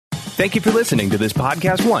Thank you for listening to this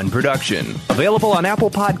Podcast One production. Available on Apple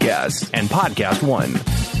Podcasts and Podcast One.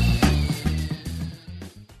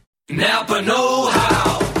 Napa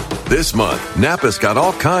know-how. This month, Napa's got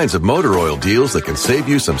all kinds of motor oil deals that can save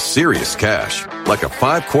you some serious cash. Like a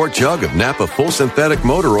 5-quart jug of Napa full synthetic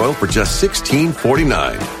motor oil for just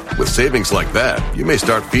 $16.49. With savings like that, you may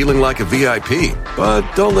start feeling like a VIP. But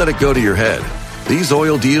don't let it go to your head. These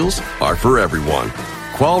oil deals are for everyone.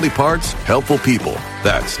 Quality parts, helpful people.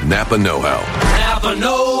 That's Napa know-how. Napa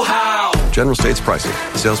know-how. General States pricing.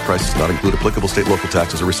 Sales prices not include applicable state, local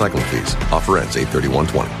taxes, or recycling fees. Offer ends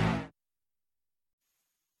 8/31/20.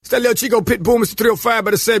 It's that little Chico Pitbull, Mr. 305,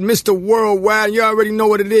 but I said Mr. Worldwide, and you already know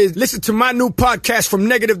what it is. Listen to my new podcast, From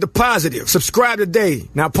Negative to Positive. Subscribe today.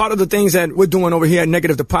 Now, part of the things that we're doing over here at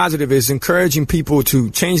Negative to Positive is encouraging people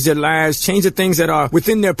to change their lives, change the things that are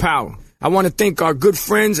within their power. I want to thank our good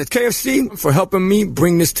friends at KFC for helping me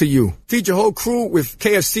bring this to you. Feed your whole crew with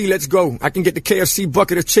KFC. Let's go. I can get the KFC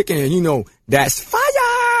bucket of chicken, and you know, that's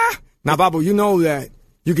fire. Now, Babu, you know that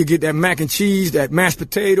you could get that mac and cheese, that mashed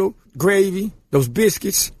potato, gravy, those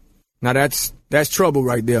biscuits. Now, that's trouble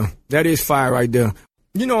right there. That is fire right there.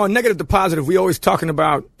 You know, on Negative to Positive, we always talking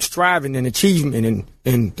about striving and achievement,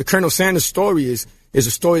 and the Colonel Sanders story is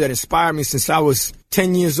a story that inspired me since I was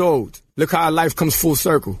 10 years old. Look how life comes full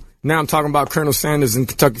circle. Now I'm talking about Colonel Sanders and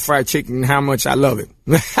Kentucky Fried Chicken and how much I love it.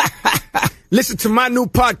 Listen to my new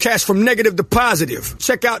podcast, From Negative to Positive.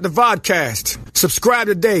 Check out the vodcast. Subscribe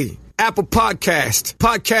today. Apple Podcast,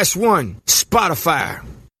 Podcast One, Spotify.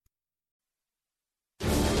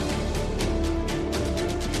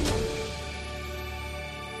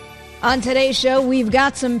 On today's show, we've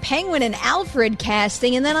got some Penguin and Alfred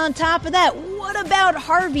casting, and then on top of that, what about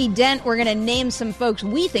Harvey Dent? We're going to name some folks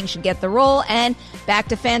we think should get the role, and back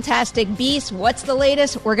to Fantastic Beasts. What's the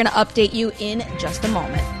latest? We're going to update you in just a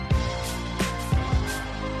moment.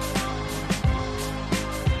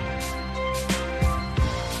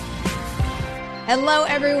 Hello,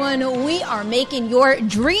 everyone. We are making your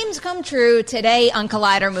dreams come true today on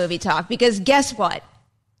Collider Movie Talk, because guess what?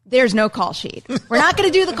 There's no call sheet. We're not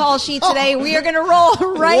going to do the call sheet today. We are going to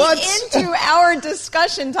roll right into our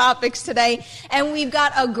discussion topics today. And we've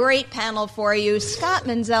got a great panel for you. Scott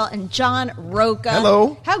Menzel and John Roca.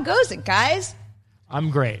 Hello. How goes it, guys?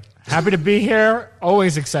 I'm great. Happy to be here.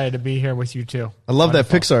 Always excited to be here with you, too. I love that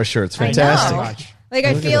Pixar shirt. It's fantastic.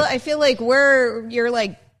 I feel like you're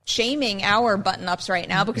like shaming our button-ups right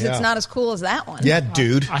now because it's not as cool as that one. Yeah,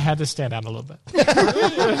 dude. I had to stand out a little bit.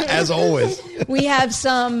 As always. We have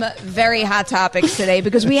some very hot topics today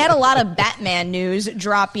because we had a lot of Batman news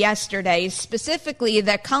drop yesterday, specifically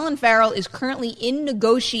that Colin Farrell is currently in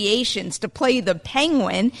negotiations to play the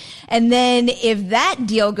Penguin. And then if that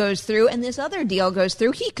deal goes through and this other deal goes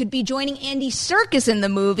through, he could be joining Andy Serkis in the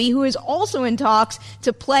movie, who is also in talks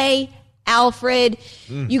to play Alfred.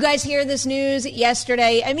 You guys hear this news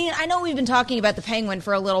yesterday? I mean, I know we've been talking about the Penguin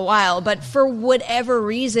for a little while, but for whatever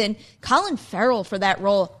reason, Colin Farrell for that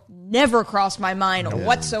role never crossed my mind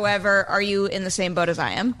whatsoever. Are you in the same boat as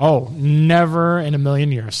I am? Oh, never in a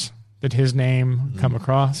million years did his name come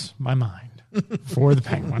across my mind for the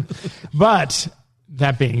Penguin. But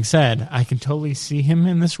that being said, I can totally see him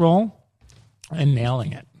in this role and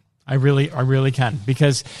nailing it. I really can,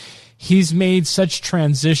 because he's made such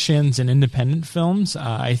transitions in independent films.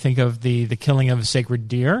 I think of the Killing of a Sacred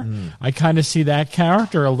Deer. I kind of see that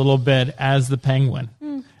character a little bit as the Penguin.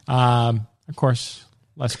 Of course,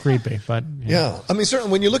 less creepy, but yeah. I mean,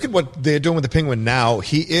 certainly when you look at what they're doing with the Penguin now,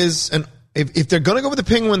 he is if they're going to go with the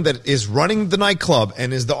Penguin that is running the nightclub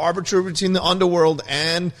and is the arbiter between the underworld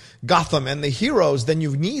and Gotham and the heroes, then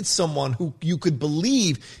you need someone who you could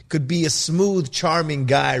believe could be a smooth, charming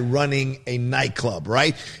guy running a nightclub,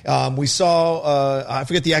 right? We saw, I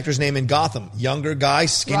forget the actor's name in Gotham, younger guy,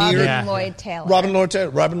 skinnier. Robin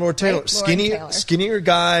Lloyd Taylor. Skinnier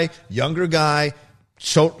guy, younger guy.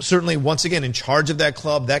 So certainly, once again, in charge of that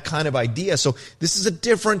club, that kind of idea. So this is a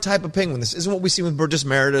different type of Penguin. This isn't what we see with Burgess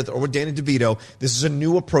Meredith or with Danny DeVito. This is a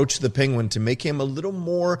new approach to the Penguin to make him a little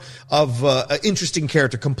more of an interesting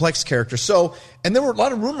character, complex character. So, and there were a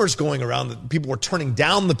lot of rumors going around that people were turning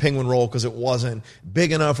down the Penguin role because it wasn't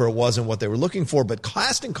big enough or it wasn't what they were looking for. But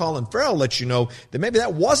casting Colin Farrell lets you know that maybe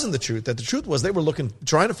that wasn't the truth. That the truth was they were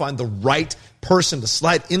trying to find the right person to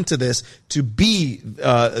slide into this to be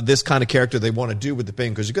this kind of character they want to do with the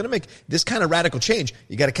Penguin, because you're going to make this kind of radical change.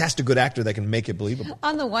 You got to cast a good actor that can make it believable.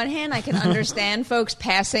 On the one hand, I can understand folks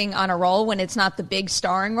passing on a role when it's not the big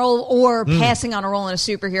starring role, or passing on a role in a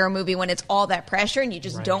superhero movie when it's all that pressure and you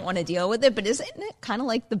just don't want to deal with it. But isn't it kind of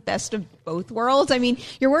like the best of both worlds? I mean,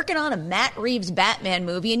 you're working on a Matt Reeves Batman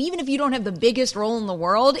movie, and even if you don't have the biggest role in the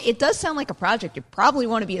world, it does sound like a project you probably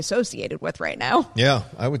want to be associated with right now. Yeah,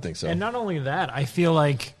 I would think so. And not only that, I feel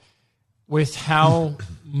like with how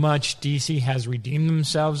much DC has redeemed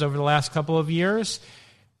themselves over the last couple of years,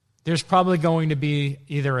 there's probably going to be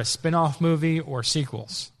either a spin-off movie or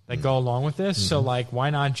sequels that go along with this. So, why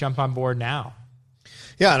not jump on board now?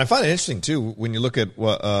 Yeah, and I find it interesting, too, when you look at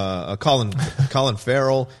Colin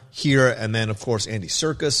Farrell here, and then, of course, Andy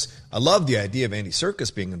Serkis. I love the idea of Andy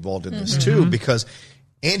Serkis being involved in this, too, because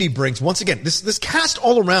Andy brings, once again, this cast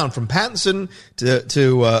all around, from Pattinson to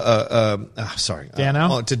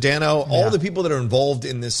Dano, all the people that are involved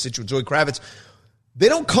in this situation, Zoe Kravitz, they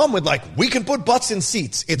don't come with we can put butts in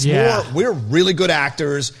seats. It's more, we're really good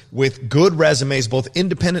actors with good resumes, both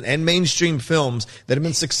independent and mainstream films that have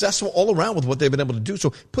been successful all around with what they've been able to do.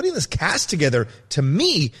 So putting this cast together, to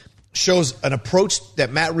me, shows an approach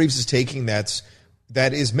that Matt Reeves is taking that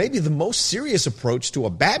is maybe the most serious approach to a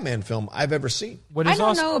Batman film I've ever seen. I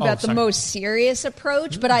don't know about the most serious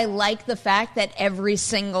approach, but I like the fact that every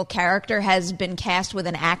single character has been cast with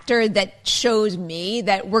an actor that shows me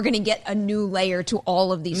that we're going to get a new layer to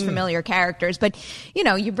all of these familiar characters. But,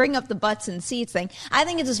 you bring up the butts and seats thing. I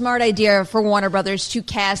think it's a smart idea for Warner Brothers to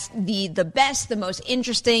cast the best, the most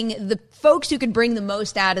interesting, the folks who can bring the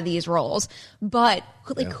most out of these roles. But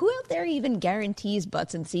who out there even guarantees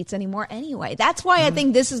butts and seats anymore anyway? That's why I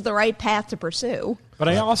think this is the right path to pursue. But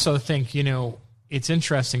I also think, it's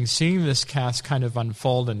interesting seeing this cast kind of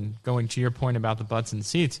unfold, and going to your point about the butts and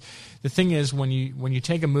seats. The thing is, when you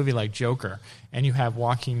take a movie like Joker and you have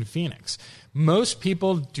Joaquin Phoenix, most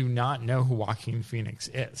people do not know who Joaquin Phoenix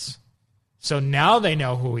is. So now they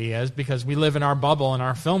know who he is because we live in our bubble in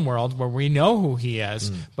our film world where we know who he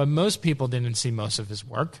is, but most people didn't see most of his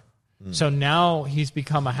work. So now he's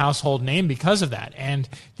become a household name because of that. And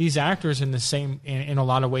these actors in a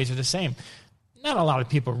lot of ways are the same. Not a lot of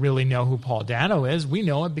people really know who Paul Dano is. We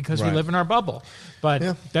know it because we live in our bubble.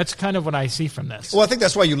 But that's kind of what I see from this. Well, I think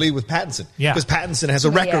that's why you lead with Pattinson. Yeah. Because Pattinson has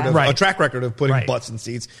a track record of putting butts in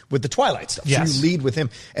seats with the Twilight stuff. Yes. So you lead with him.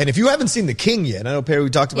 And if you haven't seen The King yet, I know, Perry, we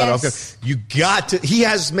talked about it. You got to. He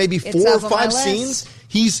has maybe 4 or 5 scenes.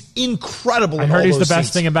 He's incredible. I heard he's the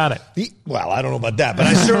best thing about it. I don't know about that, but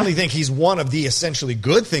I certainly think he's one of the essentially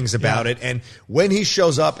good things about it. And when he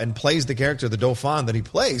shows up and plays the character, the Dauphin that he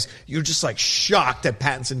plays, you're just shocked that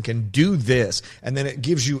Pattinson can do this. And then it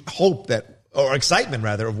gives you hope or excitement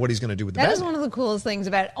rather, of what he's going to do with the Batman. That is one of the coolest things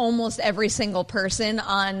about almost every single person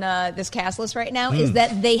on this cast list right now is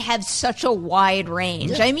that they have such a wide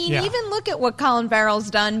range. I mean, even look at what Colin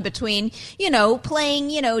Farrell's done between,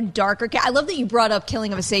 playing, darker. I love that you brought up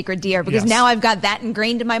Killing of a Sacred Deer because now I've got that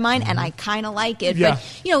ingrained in my mind and I kind of like it. Yeah.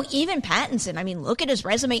 But, even Pattinson, I mean, look at his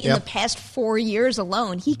resume in the past 4 years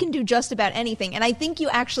alone. He can do just about anything. And I think you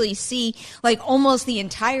actually see almost the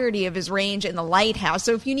entirety of his range in The Lighthouse.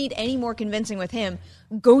 So if you need any more convincing with him,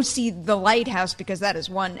 go see The Lighthouse because that is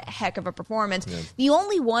one heck of a performance. The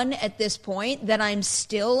only one at this point that I'm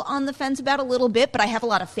still on the fence about a little bit, but I have a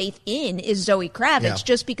lot of faith in, is Zoe Kravitz,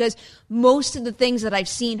 just because most of the things that I've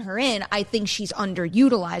seen her in, I think she's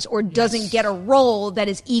underutilized or doesn't get a role that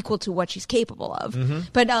is equal to what she's capable of.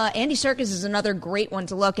 But Andy Serkis is another great one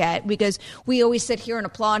to look at because we always sit here and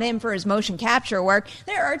applaud him for his motion capture work.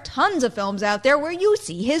 There are tons of films out there where you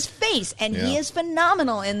see his face and he is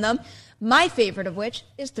phenomenal in them. My favorite of which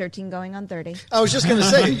is 13 Going on 30. I was just going to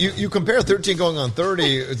say, you compare 13 Going on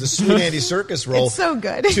 30, the sweet Andy Serkis role, it's so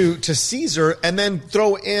good, to Caesar, and then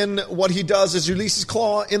throw in what he does as Ulysses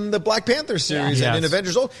Claw in the Black Panther series and in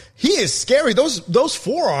Avengers. He is scary. Those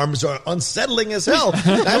forearms are unsettling as hell.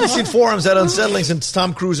 I haven't seen forearms that unsettling since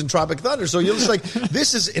Tom Cruise in Tropic Thunder. So you're just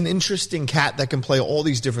this is an interesting cat that can play all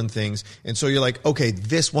these different things. And so you're okay,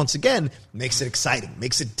 this once again makes it exciting,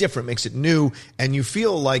 makes it different, makes it new, and you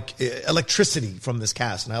feel like electricity from this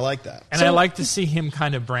cast, and I like that. And I like to see him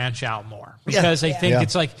kind of branch out more because I think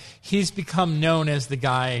it's he's become known as the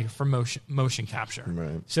guy for motion capture.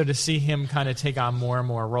 Right. So to see him kind of take on more and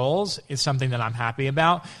more roles is something that I'm happy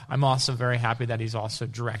about. I'm also very happy that he's also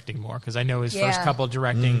directing more because I know his first couple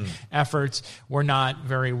directing efforts were not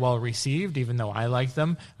very well received, even though I liked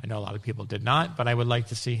them. I know a lot of people did not, but I would like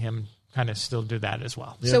to see him kind of still do that as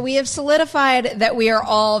well. So we have solidified that we are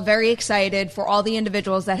all very excited for all the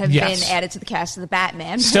individuals that have been added to the cast of the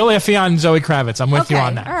Batman. Still iffy on Zoe Kravitz. I'm with you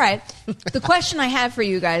on that. All right. The question I have for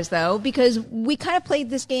you guys, though, because we kind of played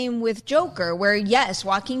this game with Joker, where, yes,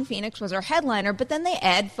 Joaquin Phoenix was our headliner, but then they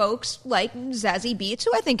add folks like Zazie Beetz,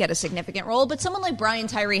 who I think had a significant role, but someone like Brian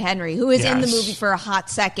Tyree Henry, who is in the movie for a hot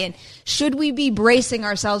second. Should we be bracing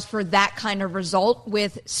ourselves for that kind of result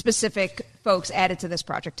with specific folks added to this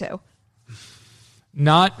project, too?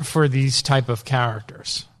 Not for these type of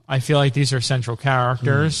characters. I feel like these are central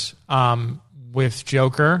characters. With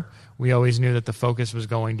Joker, we always knew that the focus was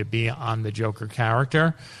going to be on the Joker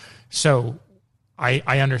character. So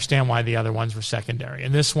I understand why the other ones were secondary.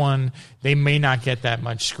 And this one, they may not get that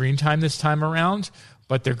much screen time this time around,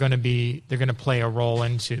 but they're going to play a role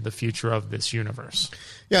into the future of this universe.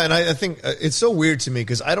 Yeah, and I think it's so weird to me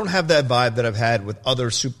because I don't have that vibe that I've had with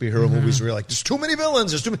other superhero movies where you're like, there's too many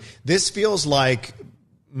villains. There's too many. This feels like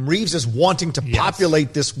Reeves is wanting to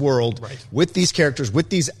populate this world with these characters, with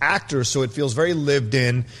these actors, so it feels very lived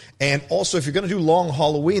in. And also, if you're going to do Long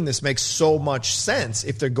Halloween, this makes so much sense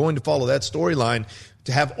if they're going to follow that storyline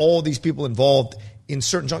to have all these people involved in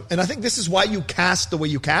certain genres. And I think this is why you cast the way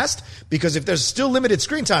you cast, because if there's still limited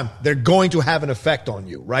screen time, they're going to have an effect on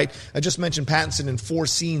you, right? I just mentioned Pattinson in 4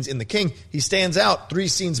 scenes in The King. He stands out, 3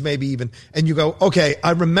 scenes maybe even, and you go, okay,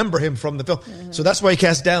 I remember him from the film. So that's why you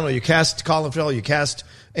cast Daniel, you cast Colin Farrell, you cast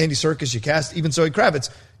Andy Serkis, you cast even Zoe Kravitz.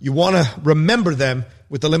 You want to remember them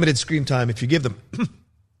with the limited screen time if you give them.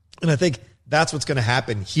 And I think that's what's going to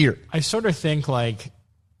happen here. I sort of think like,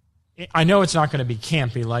 I know it's not going to be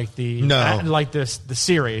campy like the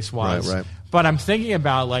series was, right. But I'm thinking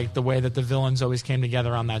about like the way that the villains always came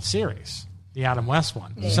together on that series, the Adam West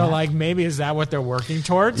one. Yeah. So like maybe is that what they're working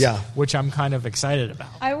towards? Yeah, which I'm kind of excited about.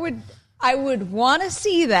 I would want to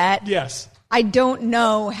see that. Yes. I don't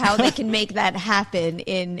know how they can make that happen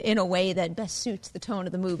in a way that best suits the tone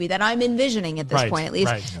of the movie that I'm envisioning at this point, at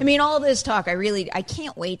least. Right. I mean, all this talk, I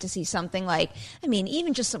can't wait to see something like,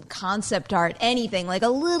 even just some concept art, anything, like a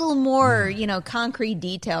little more, concrete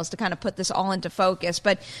details to kind of put this all into focus.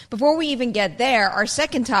 But before we even get there, our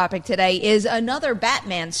second topic today is another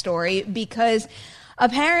Batman story, because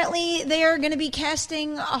apparently they are going to be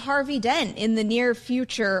casting a Harvey Dent in the near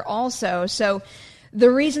future also. So the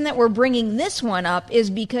reason that we're bringing this one up is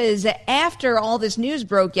because after all this news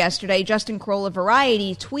broke yesterday, Justin Kroll of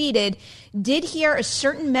Variety tweeted, did hear a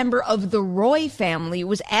certain member of the Roy family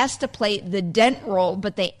was asked to play the Dent role,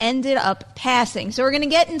 but they ended up passing. So we're going to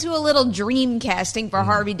get into a little dream casting for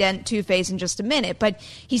Harvey Dent, Two-Face in just a minute. But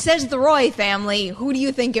he says the Roy family. Who do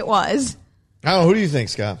you think it was? Oh, who do you think,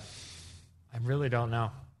 Scott? I really don't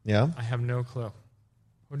know. Yeah? I have no clue.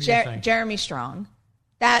 Who do you think? Jeremy Strong.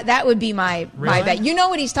 That would be my bet. You know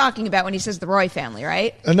what he's talking about when he says the Roy family,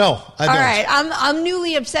 right? No, I don't. All right, I'm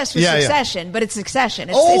newly obsessed with Succession, but it's Succession.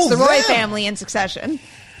 It's the Roy family in Succession.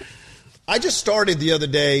 I just started the other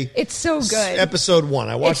day. It's so good. Episode 1.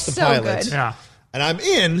 I watched the pilot. Good. Yeah. And I'm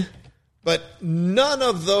in, but none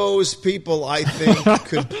of those people, I think,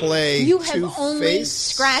 could play You have Two-Face. only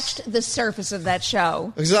scratched the surface of that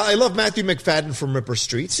show. Because I love Matthew McFadden from Ripper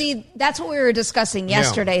Street. See, that's what we were discussing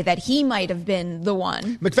yesterday, that he might have been the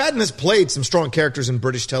one. McFadden has played some strong characters in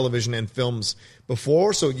British television and films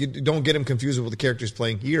before, so you don't get him confused with the characters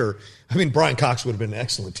playing here. I mean, Brian Cox would have been an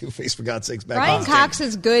excellent Two-Face, for God's sakes. Brian Cox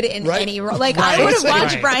is good in any role. Like, I would have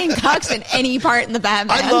watched Brian Cox in any part in the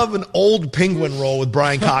Batman. I love an old Penguin role with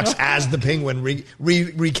Brian Cox as the Penguin,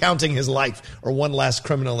 recounting his life or one last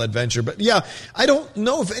criminal adventure. But yeah, I don't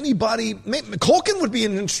know if anybody... Culkin would be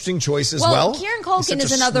an interesting choice as well. Kieran Culkin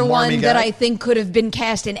is another one that I think could have been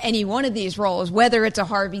cast in any one of these roles, whether it's a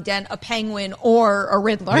Harvey Dent, a Penguin, or a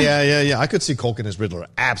Riddler. Yeah. I could see Culkin as Riddler.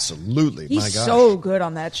 Absolutely. He's My gosh. so good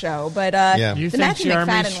on that show. But You the think Matthew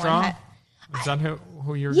Jeremy McFadden Strong? one... Is that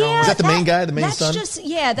who you're Yeah, going with? Is that the main guy, the main son?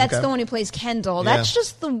 That's the one who plays Kendall. Yeah.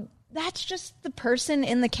 That's just the person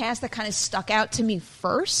in the cast that kind of stuck out to me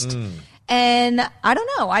first. And I don't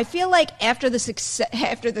know. I feel like after the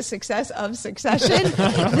success of Succession,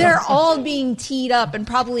 they're all being teed up and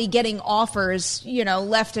probably getting offers,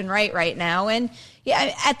 left and right now. And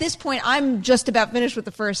yeah, at this point, I'm just about finished with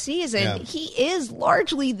the first season. Yeah. He is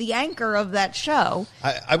largely the anchor of that show.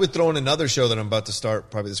 I would throw in another show that I'm about to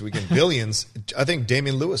start probably this weekend, Billions. I think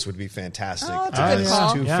Damian Lewis would be fantastic Oh, that's a good as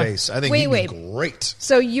call. Two-Face. I think he'd be great.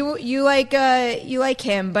 So you like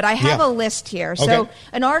him, but I have a list here. So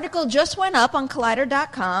an article just went up on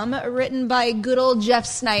Collider.com, written by good old Jeff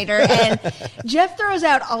Snyder, and Jeff throws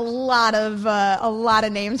out a lot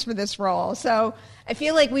of names for this role. So I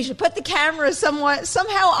feel like we should put the camera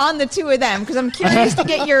somehow on the two of them because I'm curious to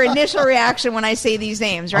get your initial reaction when I say these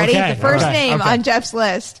names. Ready? Okay, the first name okay. on Jeff's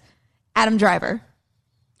list, Adam Driver.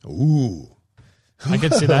 Ooh. I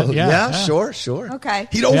could see that. Yeah, sure. Okay.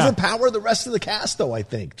 He'd overpower the rest of the cast, though, I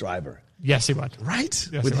think, Driver. Yes, he would. Right?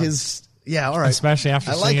 Yes, With he would. his, all right. Especially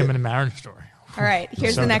after I seeing like him it. in A Marriage Story. All right,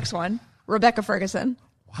 here's the next one. Rebecca Ferguson.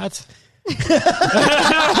 What?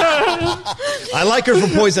 I like her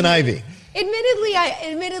from Poison Ivy. Admittedly,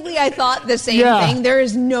 I thought the same thing. There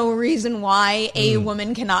is no reason why a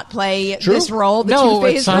woman cannot play this role, the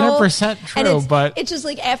Two-Face it's role. 100% true, And but it's just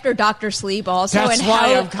like after Dr. Sleep also, That's and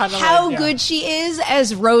why I'm kinda how like, good she is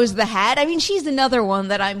as Rose the Hat. I mean, she's another one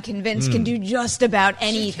that I'm convinced can do just about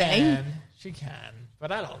anything. She can,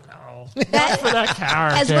 but I don't know. That, For that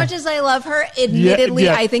character. as much as I love her, admittedly,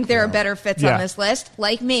 Yeah. I think there are better fits Yeah. on this list,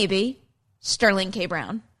 like maybe Sterling K.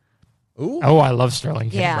 Brown. Oh, I love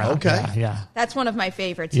Sterling K. Yeah. Brown. Okay. Yeah. That's one of my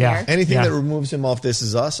favorites Yeah. here. Anything Yeah. that removes him off This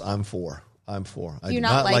Is Us, I'm for. I Do you do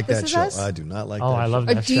not like This that Is show. Us? I do not like Oh, that I love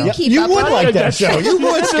show. that do you show. keep You up would with like it? that show. You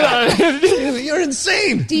would, Scott. You're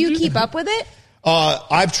insane. Do you keep up with it?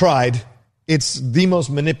 I've tried. It's the most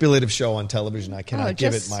manipulative show on television. I cannot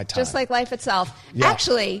give it my time. Just like life itself. Yeah.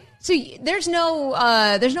 Actually, so there's no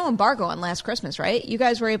embargo on Last Christmas, right? You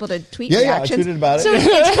guys were able to tweet Yeah, I reactions. tweeted about it. So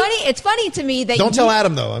it's funny to me that Don't tell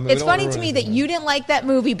Adam, though. I mean, we it's don't funny wanna to me ruin that anything. you didn't like that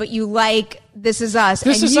movie, but you like This Is Us.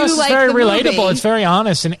 This and Is you Us is like very the relatable. movie. It's very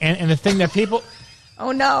honest, and the thing that people.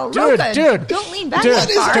 Oh no, Dude, Rogan, dude, don't lean back dude, that What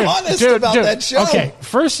is far. honest about that show? Okay,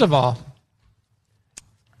 first of all,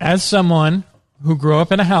 as someone who grew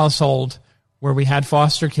up in a household where we had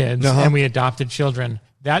foster kids and we adopted children,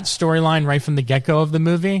 that storyline right from the get-go of the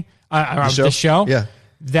movie, the show, Yeah.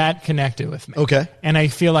 that connected with me. Okay. And I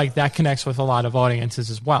feel like that connects with a lot of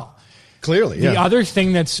audiences as well. Clearly, The other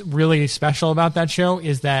thing that's really special about that show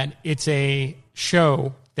is that it's a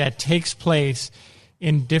show that takes place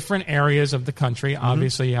in different areas of the country.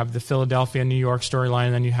 Obviously, you have the Philadelphia, New York storyline,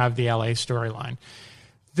 and then you have the LA storyline.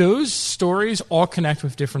 Those stories all connect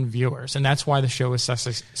with different viewers, and that's why the show is such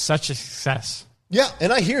a success. Yeah,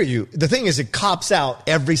 and I hear you. The thing is, it cops out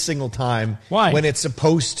every single time. Why? When it's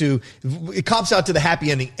supposed to. It cops out to the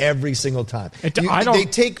happy ending every single time.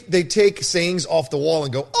 They take sayings off the wall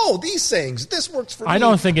and go, "Oh, these sayings, this works for me." I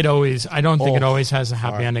don't think it always has a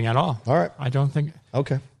happy ending at all. All right. I don't think.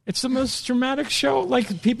 Okay. It's the most dramatic show.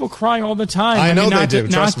 Like, people cry all the time. I know they do.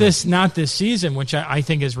 Not Trust me. not this season, which I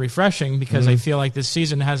think is refreshing because I feel like this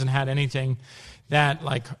season hasn't had anything that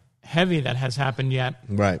like heavy that has happened yet.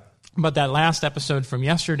 Right. But that last episode from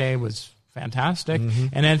yesterday was fantastic.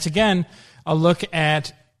 And it's, again, a look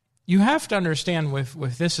at, you have to understand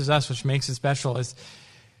with This Is Us, which makes it special, is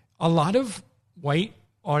a lot of white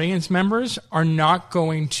audience members are not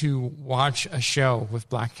going to watch a show with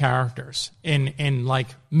black characters in like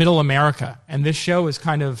middle America. And this show has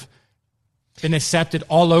kind of been accepted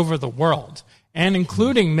all over the world, and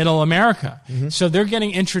including middle America. So they're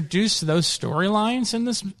getting introduced to those storylines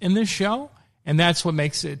in this show. And that's what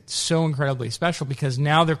makes it so incredibly special, because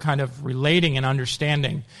now they're kind of relating and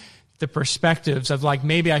understanding the perspectives of, like,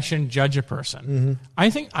 maybe I shouldn't judge a person.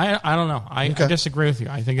 I think, I don't know. I disagree with you.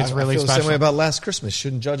 I think it's really I feel special. the same way about Last Christmas.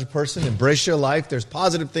 Shouldn't judge a person. Embrace your life. There's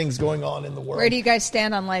positive things going on in the world. Where do you guys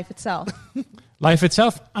stand on life itself? Life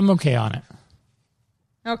itself, I'm okay on it.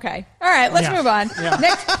 Okay. All right, let's Yeah. move on.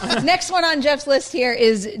 Yeah. Next one on Jeff's list here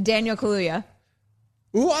is Daniel Kaluuya.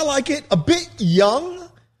 Ooh, I like it. A bit young,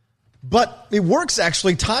 but it works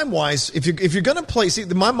actually time-wise. If you're going to play, see,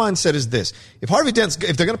 my mindset is this: if they're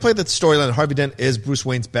going to play the storyline, Harvey Dent is Bruce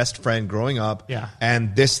Wayne's best friend growing up,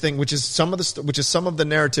 and this thing, which is some of the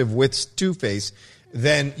narrative with Two-Face,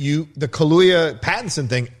 then the Kaluuya Pattinson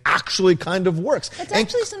thing actually kind of works. That's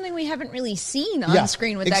actually something we haven't really seen on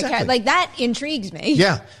screen with that cat. Like, that intrigues me.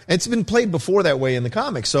 Yeah, it's been played before that way in the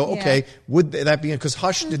comics. So, okay, would that be, because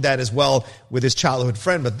Hush did that as well with his childhood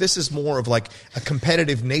friend, but this is more of like a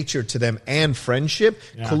competitive nature to them and friendship.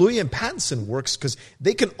 Yeah. Kaluuya and Pattinson works because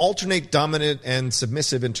they can alternate dominant and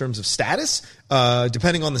submissive in terms of status,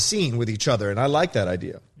 depending on the scene with each other, and I like that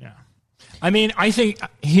idea. Yeah. I mean, I think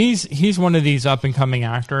he's one of these up-and-coming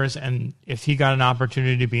actors, and if he got an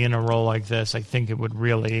opportunity to be in a role like this, I think it would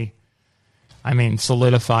really,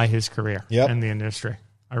 solidify his career in the industry.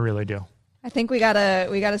 I really do. I think we got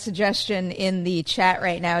a suggestion in the chat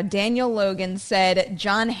right now. Daniel Logan said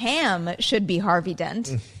John Hamm should be Harvey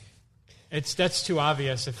Dent. That's too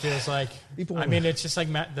obvious. It feels like. It's just like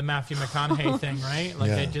the Matthew McConaughey thing, right?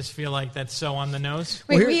 Like I just feel like that's so on the nose.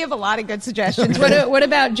 Wait, we have a lot of good suggestions. What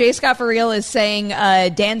about J. Scott Farrell is saying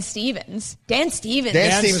Dan Stevens? Dan Stevens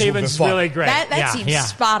is really great. That seems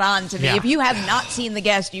spot on to me. Yeah. If you have not seen The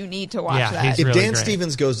Guest, you need to watch that. He's If really Dan great.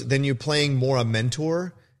 Stevens goes, then you're playing more a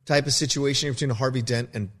mentor type of situation between Harvey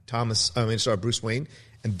Dent and Bruce Wayne,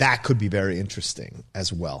 and that could be very interesting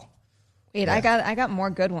as well. Wait, I got more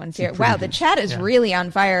good ones here. Wow, the chat is really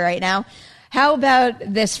on fire right now. How about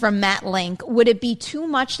this from Matt Link? Would it be too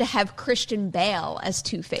much to have Christian Bale as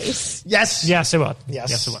Two-Face? Yes. Yes, it would.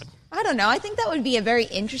 Yes, it would. I don't know. I think that would be a very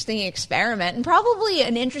interesting experiment and probably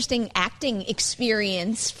an interesting acting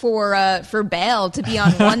experience for Bale to be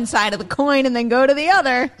on one side of the coin and then go to the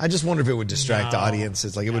other. I just wonder if it would distract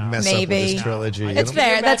audiences. Like it would mess up with his trilogy. It's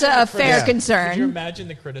fair. That's a fair concern. Could you imagine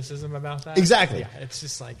the criticism about that? Exactly. Yeah, it's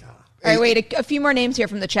just like... All right, wait, a few more names here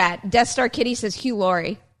from the chat. Death Star Kitty says Hugh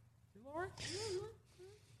Laurie.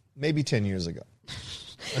 Maybe 10 years ago.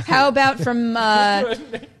 How about from...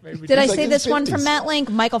 did I say this one from Matt Link?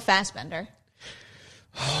 Michael Fassbender.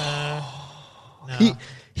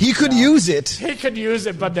 He could use it. He could use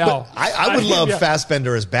it, but no. I would love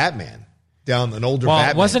Fassbender as Batman. Down an older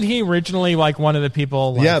Batman. Wasn't he originally like one of the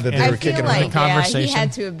people? Like, that they were kicking around. The conversation. He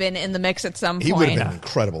had to have been in the mix at some point. He would have been an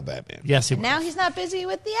incredible Batman. Yes, he would. Now he's not busy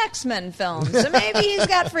with the X-Men films, so maybe he's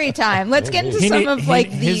got free time. Let's get into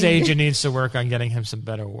his agent needs to work on getting him some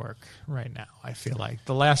better work right now. I feel like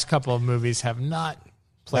the last couple of movies have not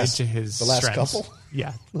played to his strengths. Couple?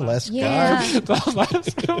 Yeah. The last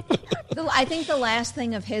couple. I think the last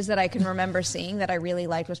thing of his that I can remember seeing that I really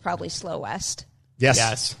liked was probably Slow West.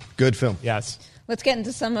 Yes. Good film. Yes. Let's get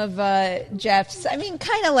into some of Jeff's,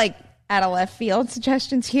 kind of like out of left field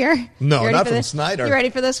suggestions here. No, not from Snyder. You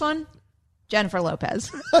ready for this one? Jennifer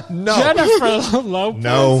Lopez. No. Jennifer Lopez?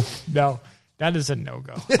 No. That is a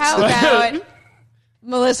no-go. How about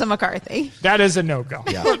Melissa McCarthy? That is a no-go.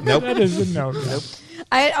 Yeah. Nope. That is a no-go. Nope.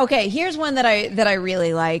 Okay, here's one that I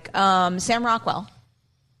really like. Sam Rockwell.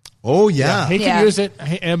 Oh, yeah. He could use it.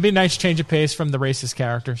 It'd be a nice change of pace from the racist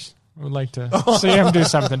characters. I would like to see him do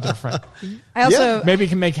something different. I also maybe he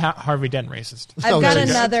can make Harvey Dent racist. I've got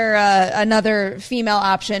another female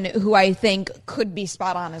option who I think could be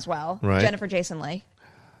spot on as well. Right. Jennifer Jason Leigh.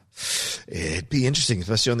 It'd be interesting,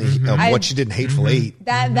 especially on the what she did in Hateful Eight.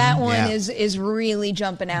 That one is really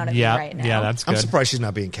jumping out at me right now. Yeah, that's good. I'm surprised she's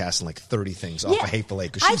not being cast in like 30 things off of Hateful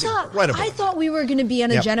Eight because she's incredible. I thought we were going to be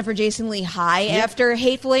on a Jennifer Jason Leigh high after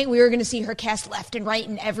Hateful Eight. We were going to see her cast left and right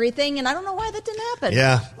and everything, and I don't know why that didn't happen.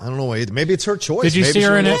 Yeah, I don't know why either. Maybe it's her choice. Did you see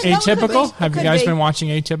her in Atypical? It Have you guys been watching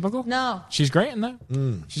Atypical? No. She's great in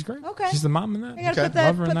that. She's great. Okay. She's the mom in that. I got to put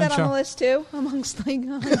that on the list too, amongst like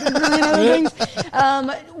 100 million other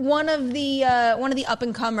things. One of the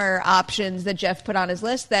up-and-comer options that Jeff put on his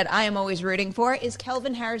list that I am always rooting for is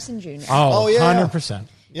Kelvin Harrison Jr. Oh, yeah. 100%.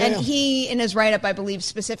 Yeah. And he, in his write-up, I believe,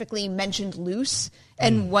 specifically mentioned loose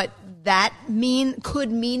and what that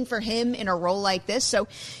could mean for him in a role like this. So,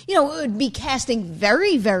 it would be casting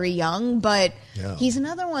very, very young, but he's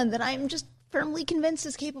another one that I'm just firmly convinced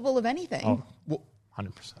is capable of anything. Oh, well,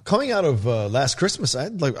 100%. Coming out of Last Christmas, I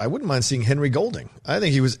wouldn't mind seeing Henry Golding. I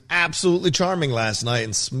think he was absolutely charming last night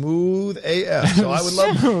and smooth AF. So I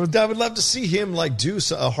would love to see him do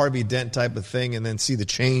a Harvey Dent type of thing and then see the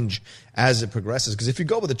change as it progresses. Because if you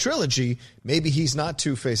go with a trilogy, maybe he's not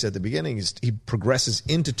Two-Face at the beginning. He progresses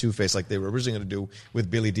into Two-Face like they were originally going to do with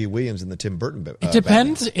Billy D. Williams and the Tim Burton. It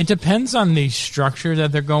depends. It depends on the structure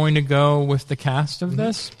that they're going to go with the cast of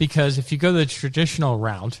this. Because if you go the traditional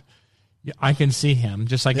route, I can see him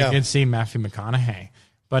just like I can see Matthew McConaughey.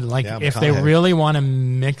 But if they really want to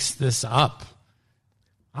mix this up,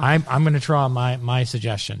 I'm going to throw out my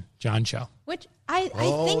suggestion, John Cho. Which I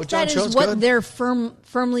think John that Cho's is what good. they're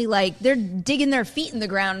firmly they're digging their feet in the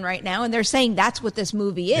ground right now, and they're saying that's what this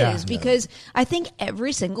movie is because I think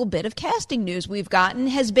every single bit of casting news we've gotten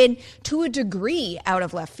has been to a degree out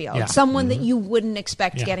of left field. Someone that you wouldn't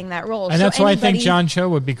expect getting that role. And that's why I think John Cho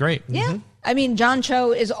would be great. Yeah. Mm-hmm. I mean, John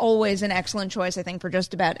Cho is always an excellent choice, I think, for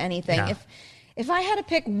just about anything. Yeah. If I had to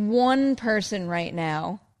pick one person right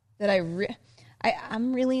now that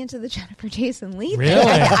I'm really into the Jennifer Jason Leigh thing. Really?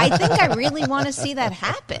 I think I really want to see that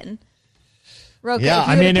happen. Roque,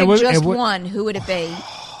 Yeah, if you had to pick just one, who would it be?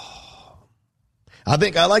 I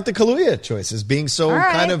think I like the Kaluuya choices being so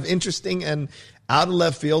kind of interesting and out of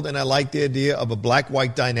left field, and I like the idea of a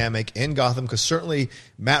black-white dynamic in Gotham because certainly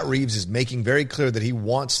Matt Reeves is making very clear that he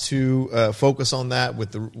wants to focus on that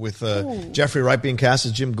with Jeffrey Wright being cast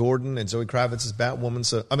as Jim Gordon and Zoe Kravitz as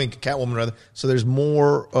Catwoman rather. So there's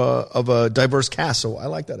more of a diverse cast. So I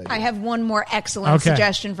like that idea. I have one more excellent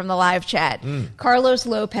suggestion from the live chat. Carlos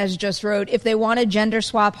Lopez just wrote, if they want to gender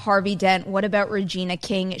swap Harvey Dent, what about Regina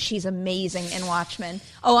King? She's amazing in Watchmen.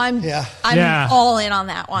 Oh, I'm all in on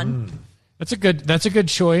that one. That's a good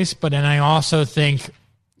choice, but then I also think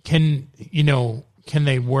can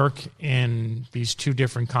they work in these two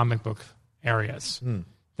different comic book areas?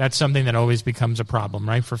 That's something that always becomes a problem,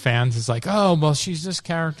 right? For fans, it's like, oh, well, she's this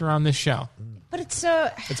character on this show. But it's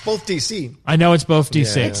both DC. I know it's both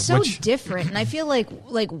DC. It's so different, and I feel like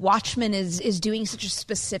Watchmen is doing such a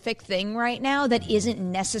specific thing right now that isn't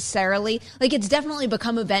necessarily it's definitely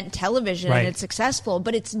become event television and it's successful,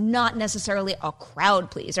 but it's not necessarily a crowd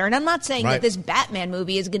pleaser. And I'm not saying that this Batman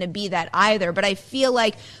movie is going to be that either, but I feel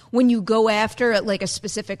like when you go after a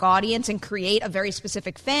specific audience and create a very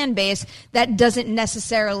specific fan base, that doesn't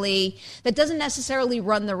necessarily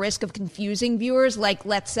run the risk of confusing viewers. Like,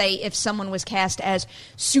 let's say if someone was cast as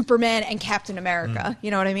Superman and Captain America.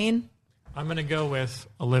 You know what I mean? I'm going to go with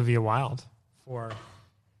Olivia Wilde for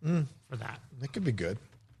that. That could be good.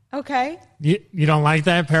 Okay. You don't like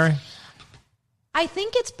that, Perry? I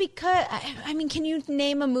think it's because, I mean, can you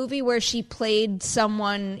name a movie where she played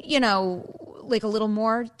someone, a little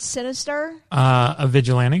more sinister? A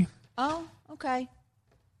vigilante. Oh, okay.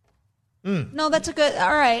 No, that's a good,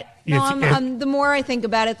 all right. No, the more I think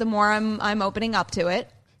about it, the more I'm opening up to it.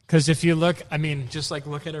 Because if you look,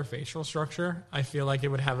 look at her facial structure, I feel like it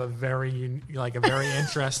would have a very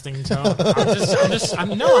interesting tone.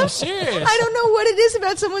 I'm serious. I don't know what it is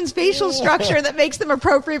about someone's facial structure that makes them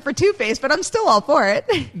appropriate for Two-Face, but I'm still all for it.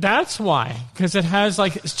 That's why, because it has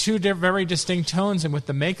two very distinct tones, and with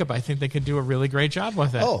the makeup, I think they could do a really great job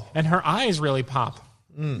with it. Oh. And her eyes really pop.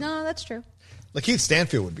 No, that's true. Lakeith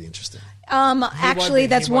Stanfield would be interesting. Actually,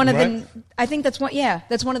 that's one of the. I think that's one. Yeah,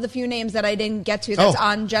 that's one of the few names that I didn't get to. That's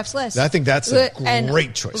on Jeff's list. I think that's a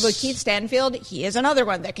great choice. Lakeith Stanfield, he is another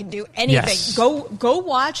one that can do anything. Yes. Go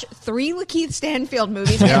watch 3 Lakeith Stanfield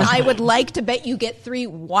movies, and I would like to bet you get 3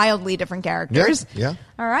 wildly different characters. Yeah.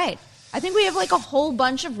 All right. I think we have a whole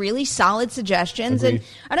bunch of really solid suggestions, and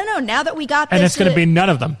I don't know. Now that we got this, and it's going to be none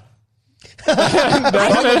of them.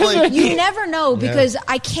 You never know, because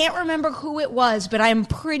I can't remember who it was, but I'm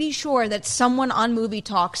pretty sure that someone on Movie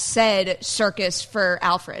Talk said circus for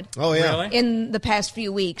Alfred. Oh yeah, really? In the past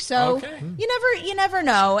few weeks. So you never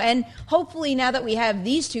know, and hopefully now that we have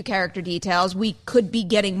these 2 character details, we could be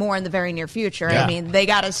getting more in the very near future. I mean, they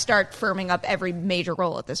got to start firming up every major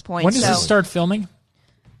role at this point. When does this start filming?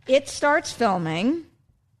 It starts filming.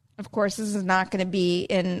 Of course, this is not going to be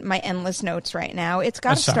in my endless notes right now. It's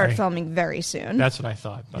got to start filming very soon. That's what I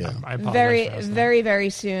thought. But I apologize. Very, very, very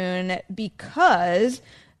soon, because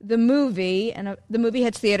the movie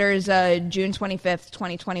hits theaters June 25th,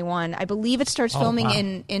 2021. I believe it starts filming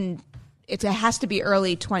in it has to be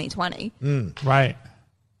early 2020. Right.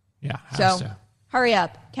 Yeah. So hurry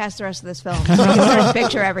up, cast the rest of this film so we can start to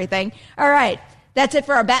picture everything. All right. That's it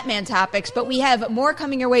for our Batman topics, but we have more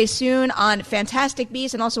coming your way soon on Fantastic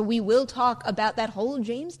Beasts, and also we will talk about that whole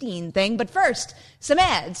James Dean thing. But first, some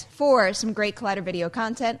ads for some great Collider Video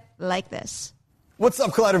content like this. What's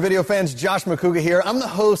up, Collider Video fans? Josh McCouga here. I'm the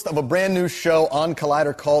host of a brand new show on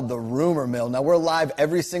Collider called The Rumor Mill. Now, we're live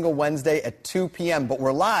every single Wednesday at 2 p.m., but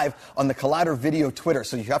we're live on the Collider Video Twitter,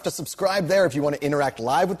 so you have to subscribe there if you want to interact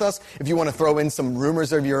live with us. If you want to throw in some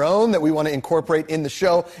rumors of your own that we want to incorporate in the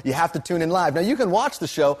show, you have to tune in live. Now, you can watch the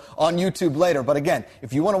show on YouTube later, but again,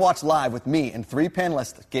 if you want to watch live with me and 3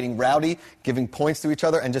 panelists getting rowdy, giving points to each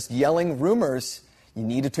other, and just yelling rumors, you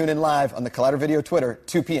need to tune in live on the Collider Video Twitter,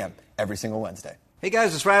 2 p.m. every single Wednesday. Hey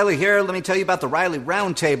guys, it's Riley here. Let me tell you about the Riley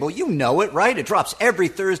Roundtable. You know it, right? It drops every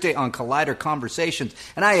Thursday on Collider Conversations,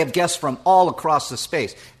 and I have guests from all across the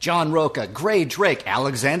space. John Roca, Gray Drake,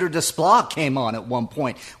 Alexander Desplat came on at one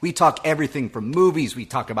point. We talk everything from movies, we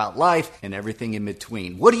talk about life, and everything in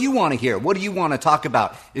between. What do you want to hear? What do you want to talk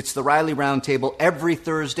about? It's the Riley Roundtable every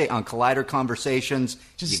Thursday on Collider Conversations.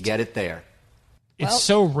 You get it there. It's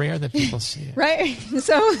so rare that people see it. Right?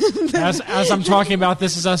 So as I'm talking about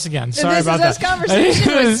This Is Us again. Sorry about that. This Is Us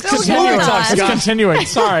conversation was still going on. It's continuing.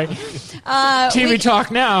 Sorry. TV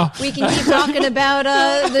talk now. We can keep talking about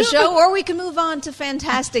the show, or we can move on to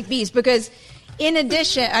Fantastic Beasts, because in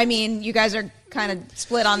addition, I mean, you guys are kind of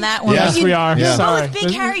split on that one. Yes, we are. You're Sorry. both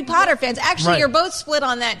big Harry Potter fans. Actually, Right. You're both split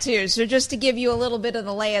on that too. So just to give you a little bit of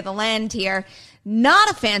the lay of the land here,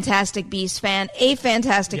 not a Fantastic Beasts fan, a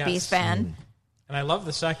Fantastic Beasts fan. And I love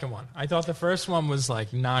the second one. I thought the first one was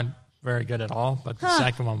like not very good at all, but the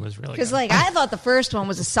second one was really good. Because like I thought the first one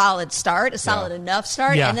was a solid start, a solid enough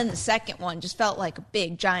start, and then the second one just felt like a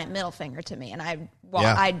big giant middle finger to me, and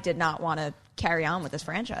I did not want to carry on with this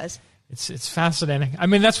franchise. It's fascinating. I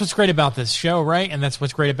mean, that's what's great about this show, right? And that's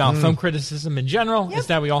what's great about film criticism in general is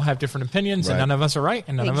that we all have different opinions, and none of us are right,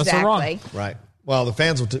 and none of us are wrong. Right. Well, the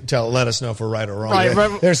fans will let us know if we're right or wrong.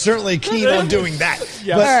 Right. They're certainly keen on doing that.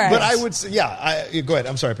 Yes. But I would say, go ahead.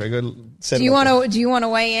 I'm sorry, Perry. Go ahead. Do you want to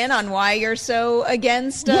weigh in on why you're so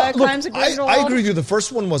against Crimes of Grindelwald? I agree with you. The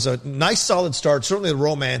first one was a nice, solid start. Certainly the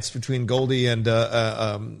romance between Goldie and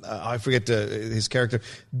I forget his character.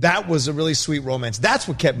 That was a really sweet romance. That's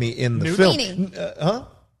what kept me in the film.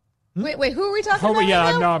 Wait, who are we talking about?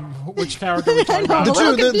 Yeah, now? Which character are we talking about?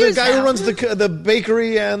 The guy who runs the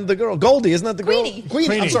bakery and the girl. Goldie, isn't that the girl?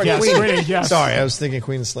 Queenie. I'm sorry, yes, Queenie. Yes. Sorry, I was thinking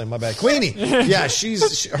Queen and Slim. My bad. Queenie. Yeah,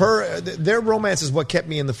 their romance is what kept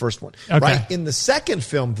me in the first one. Okay. Right? In the second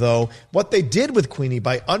film, though, what they did with Queenie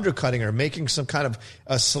by undercutting her, making some kind of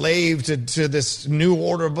a slave to this new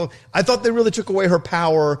order, I thought they really took away her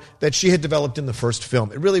power that she had developed in the first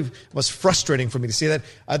film. It really was frustrating for me to see that.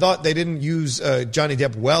 I thought they didn't use Johnny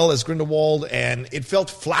Depp well as Grindelwald, and it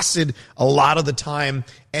felt flaccid a lot of the time.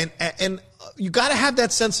 And you got to have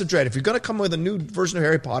that sense of dread. If you're going to come with a new version of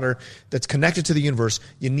Harry Potter that's connected to the universe,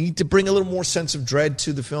 you need to bring a little more sense of dread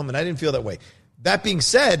to the film, and I didn't feel that way. That being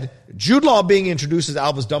said, Jude Law being introduced as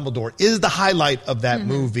Albus Dumbledore is the highlight of that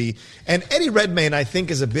movie. And Eddie Redmayne, I think,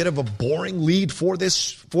 is a bit of a boring lead for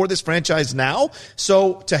this franchise now.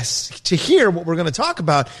 So to hear what we're going to talk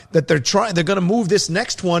about, that they're going to move this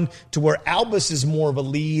next one to where Albus is more of a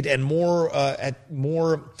lead and more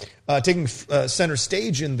taking center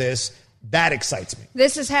stage in this. That excites me.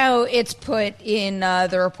 This is how it's put in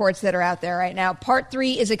the reports that are out there right now. Part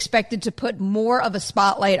 3 is expected to put more of a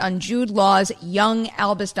spotlight on Jude Law's young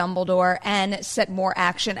Albus Dumbledore and set more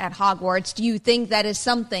action at Hogwarts. Do you think that is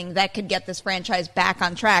something that could get this franchise back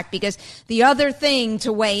on track? Because the other thing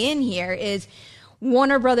to weigh in here is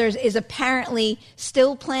Warner Brothers is apparently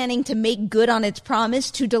still planning to make good on its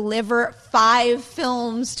promise to deliver 5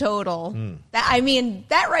 films total.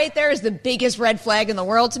 That right there is the biggest red flag in the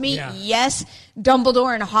world to me. Yeah. Yes,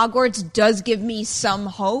 Dumbledore and Hogwarts does give me some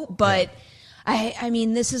hope, but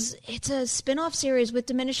it's a spin-off series with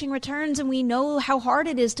diminishing returns, and we know how hard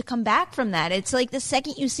it is to come back from that. It's like the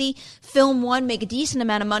second you see film 1 make a decent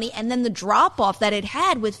amount of money and then the drop-off that it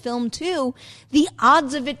had with film 2, the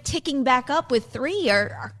odds of it ticking back up with 3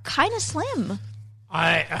 are kind of slim.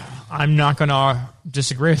 I'm not going to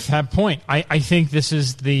disagree with that point. I think this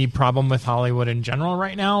is the problem with Hollywood in general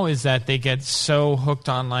right now, is that they get so hooked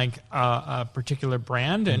on like a particular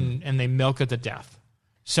brand and they milk it to death.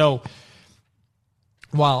 So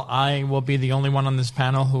while I will be the only one on this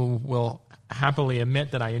panel who will happily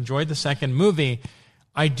admit that I enjoyed the second movie,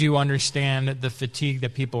 I do understand the fatigue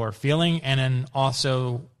that people are feeling, and then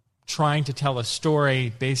also trying to tell a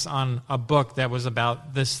story based on a book that was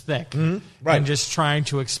about this thick, and just trying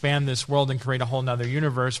to expand this world and create a whole nother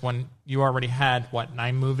universe when you already had,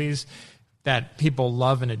 9 movies that people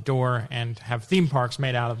love and adore and have theme parks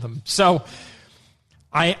made out of them. So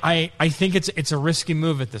I think it's a risky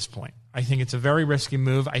move at this point. I think it's a very risky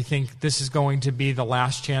move. I think this is going to be the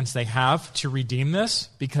last chance they have to redeem this,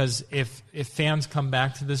 because if fans come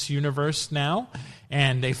back to this universe now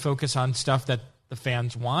and they focus on stuff that the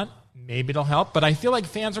fans want, maybe it'll help. But I feel like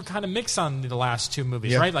fans are kind of mixed on the last 2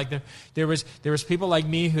 movies, right? Like there was people like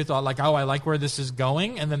me who thought like, oh, I like where this is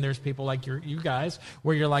going, and then there's people like you guys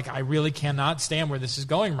where you're like, I really cannot stand where this is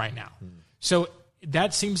going right now. So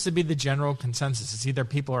that seems to be the general consensus. It's either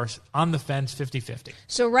people are on the fence 50-50.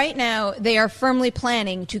 So right now, they are firmly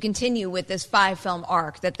planning to continue with this 5-film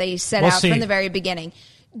arc that they set out from the very beginning.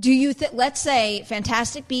 Do you let's say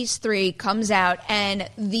Fantastic Beasts 3 comes out and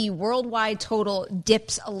the worldwide total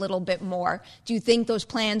dips a little bit more. Do you think those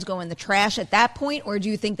plans go in the trash at that point, or do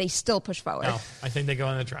you think they still push forward? No, I think they go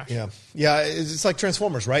in the trash. Yeah, it's like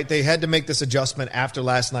Transformers, right? They had to make this adjustment after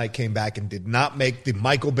last night came back and did not make the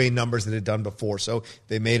Michael Bay numbers that it had done before. So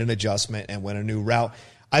they made an adjustment and went a new route.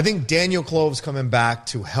 I think Daniel Kloves coming back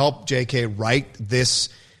to help J.K. write this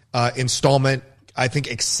installment, I think,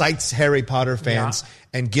 excites Harry Potter fans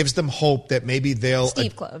and gives them hope that maybe they'll...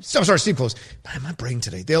 Steve Kloves. I'm sorry, Steve Kloves. My brain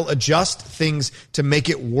today. They'll adjust things to make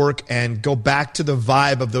it work and go back to the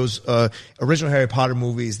vibe of those original Harry Potter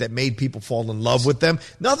movies that made people fall in love with them.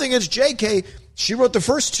 Nothing against J.K., she wrote the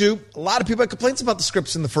first 2. A lot of people had complaints about the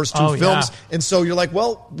scripts in the first 2 films. Yeah. And so you're like,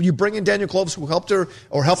 well, you bring in Daniel Kloves, who helped her,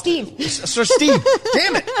 or helped Sir Steve.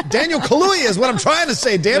 Damn it. Daniel Kaluuya is what I'm trying to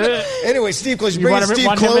say. Damn it. Anyway, Steve Kloves. You bring in Steve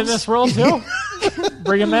want Kloves. him in this world too?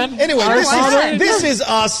 Bring him in. Anyway, this is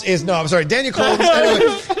us. I'm sorry, Daniel Clovis.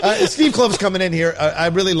 Anyway, Steve Clovis coming in here. I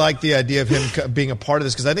really like the idea of him being a part of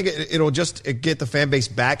this because I think it'll just get the fan base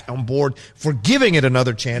back on board for giving it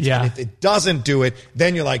another chance. Yeah. And if it doesn't do it,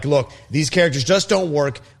 then you're like, look, these characters just don't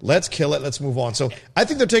work. Let's kill it. Let's move on. So I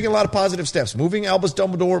think they're taking a lot of positive steps. Moving Albus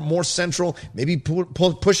Dumbledore more central, maybe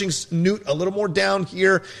pushing Newt a little more down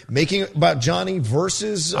here, making it about Johnny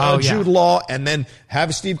versus Jude Law, and then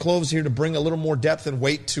have Steve Clovis here to bring a little more depth and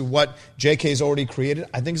weight to what JK's already created.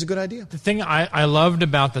 I think is a good idea. The thing I loved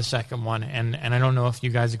about the second one, and I don't know if you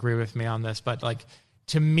guys agree with me on this, but like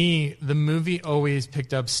to me, the movie always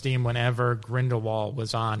picked up steam whenever Grindelwald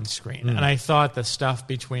was on screen. And I thought the stuff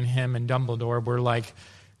between him and Dumbledore were like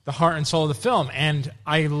the heart and soul of the film. And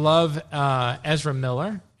I love Ezra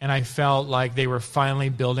Miller, and I felt like they were finally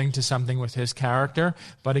building to something with his character.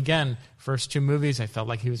 But again, first two movies, I felt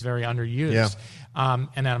like he was very underused. Yeah.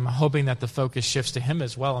 And I'm hoping that the focus shifts to him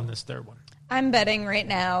as well in this third one. I'm betting right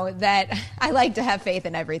now that I like to have faith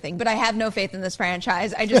in everything, but I have no faith in this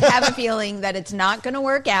franchise. I just have a feeling that it's not going to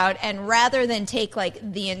work out. And rather than take like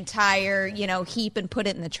the entire, heap and put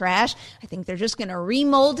it in the trash, I think they're just going to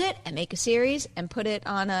remold it and make a series and put it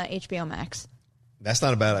on HBO Max. That's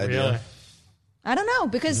not a bad idea. Really? I don't know,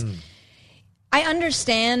 because I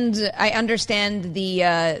understand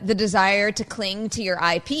the desire to cling to your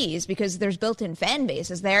IPs because there's built-in fan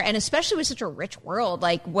bases there, and especially with such a rich world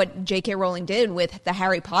like what J.K. Rowling did with the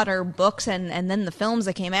Harry Potter books and then the films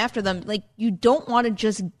that came after them. Like, you don't want to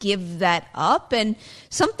just give that up, and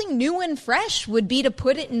something new and fresh would be to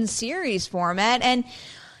put it in series format. And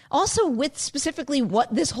also, with specifically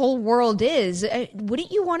what this whole world is,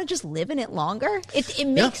 wouldn't you want to just live in it longer? It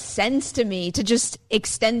makes sense to me to just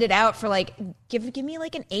extend it out for like give me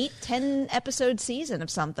like an 8-10 episode season of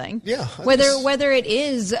something. Yeah, whether it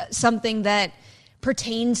is something that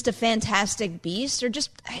pertains to Fantastic Beasts or just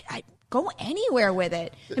I go anywhere with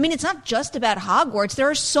it. I mean, it's not just about Hogwarts. There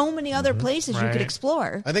are so many other places you could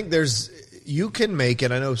explore. I think you can make,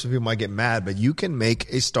 and I know some people might get mad, but you can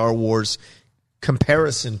make a Star Wars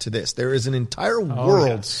comparison to this. There is an entire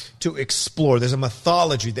world to explore. There's a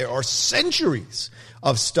mythology. There are centuries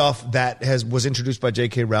of stuff that was introduced by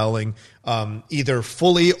J.K. Rowling, either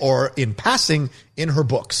fully or in passing in her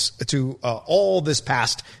books, to all this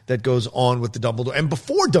past that goes on with the Dumbledore and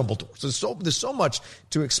before Dumbledore. So there's so much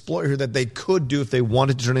to explore here that they could do if they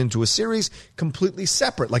wanted to turn it into a series completely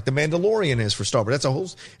separate, like The Mandalorian is for Star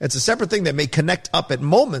Wars. It's a separate thing that may connect up at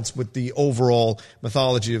moments with the overall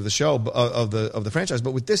mythology of the show, of the franchise.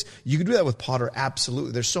 But with this, you can do that with Potter.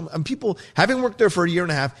 Absolutely. There's people, having worked there for a year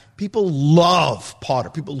and a half, people love Potter.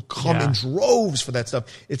 People come in droves for that stuff.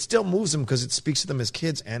 It still moves them because it speaks to them as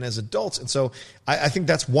kids and as adults. And so I think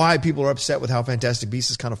that's why people are upset with how Fantastic Beasts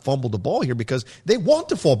has kind of fumbled the ball here, because they want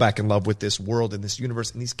to fall back in love with this world and this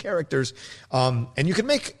universe and these characters. And you can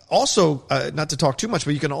make also, not to talk too much,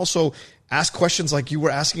 but you can also ask questions like you were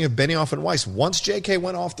asking of Benioff and Weiss. Once J.K.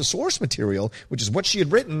 went off the source material, which is what she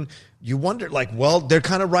had written, you wonder, like, well, they're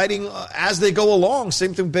kind of writing as they go along.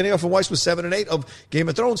 Same thing Benioff and Weiss with 7 and 8 of Game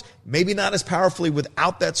of Thrones. Maybe not as powerfully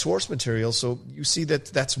without that source material. So you see that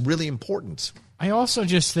that's really important. I also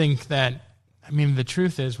just think that, I mean, the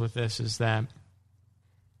truth is with this is that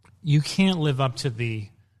you can't live up to the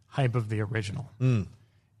hype of the original.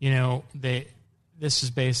 This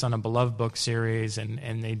is based on a beloved book series,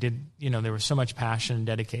 and they did, there was so much passion and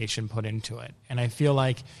dedication put into it. And I feel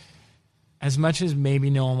like, as much as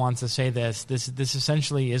maybe no one wants to say this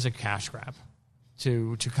essentially is a cash grab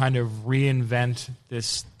to kind of reinvent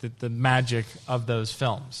the magic of those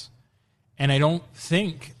films. And I don't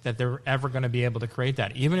think that they're ever going to be able to create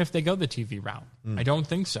that, even if they go the TV route. I don't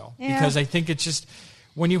think so. Yeah. Because I think it's just,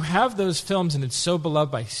 when you have those films and it's so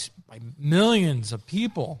beloved by millions of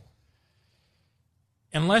people,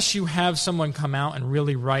 unless you have someone come out and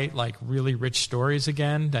really write like really rich stories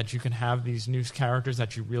again, that you can have these new characters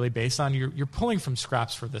that you really base on, you're pulling from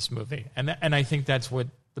scraps for this movie. And I think that's what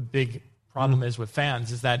the big problem is with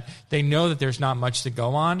fans, is that they know that there's not much to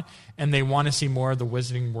go on and they want to see more of the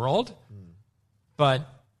Wizarding World, but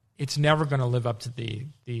it's never going to live up to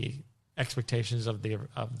the expectations of the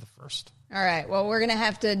first. All right. Well, we're going to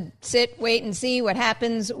have to wait and see what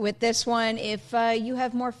happens with this one. If you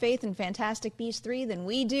have more faith in Fantastic Beasts 3 than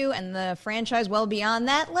we do, and the franchise well beyond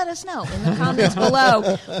that, let us know in the comments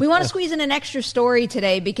below. We want to squeeze in an extra story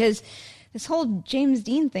today because This whole James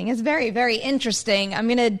Dean thing is very, very interesting. I'm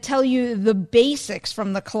going to tell you the basics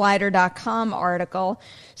from the Collider.com article.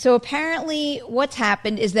 So apparently what's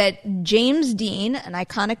happened is that James Dean, an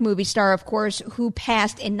iconic movie star, of course, who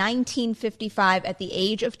passed in 1955 at the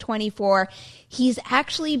age of 24, he's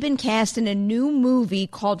actually been cast in a new movie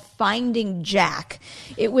called Finding Jack.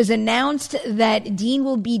 It was announced that Dean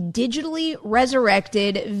will be digitally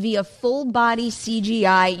resurrected via full-body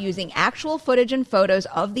CGI using actual footage and photos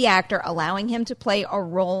of the actor, allowing him to play a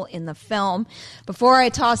role in the film. Before I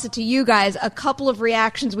toss it to you guys, a couple of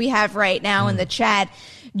reactions we have right now in the chat.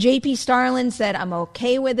 JP Starlin said, I'm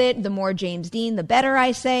okay with it. The more James Dean, the better,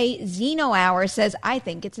 I say. Zeno Hour says, I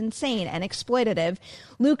think it's insane and exploitative.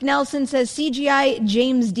 Luke Nelson says, CGI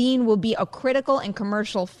James Dean will be a critical and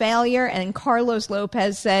commercial failure. And Carlos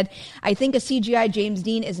Lopez said, I think a CGI James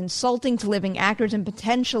Dean is insulting to living actors and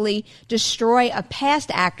potentially destroy a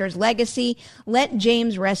past actor's legacy. Let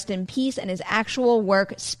James rest in peace and his actual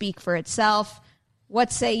work speak for itself.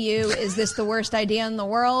 What say you? Is this the worst idea in the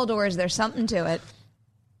world, or is there something to it?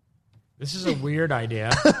 This is a weird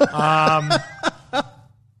idea.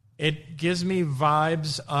 It gives me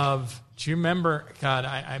vibes of, do you remember, God,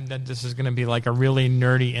 this is going to be like a really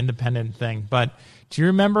nerdy independent thing, but do you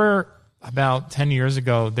remember about 10 years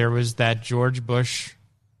ago, there was that George Bush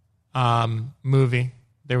movie.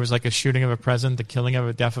 There was like a shooting of a president, the killing of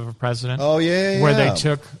a death of a president. Oh, yeah. Where they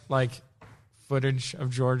took like footage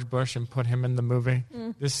of George Bush and put him in the movie.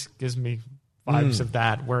 This gives me vibes of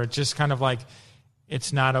that, where it's just kind of like,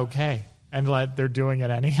 it's not okay. And like they're doing it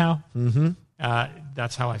anyhow.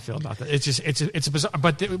 That's how I feel about that. It's just it's bizarre.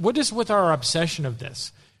 But what is with our obsession of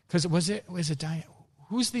this? Because was it Diane?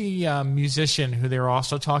 Who's the musician who they were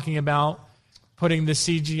also talking about putting the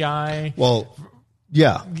CGI? Well,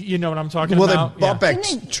 yeah, you know what I'm talking about. Well, they brought back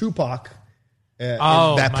Tupac.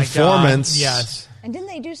 Oh, that my performance, God. Yes. And didn't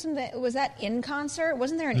they do something? Was that in concert?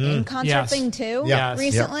 Wasn't there an in concert thing too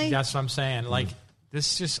recently? That's what I'm saying. Like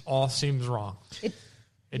this just all seems wrong.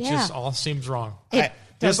 It just all seems wrong.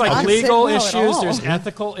 There's like legal issues. There's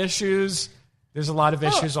ethical issues. There's a lot of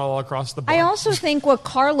issues all across the board. I also think what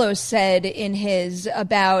Carlos said in his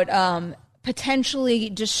about potentially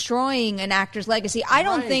destroying an actor's legacy, I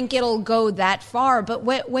don't think it'll go that far. But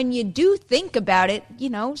when you do think about it, you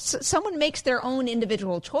know, someone makes their own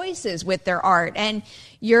individual choices with their art. And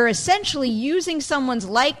you're essentially using someone's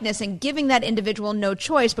likeness and giving that individual no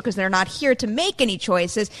choice because they're not here to make any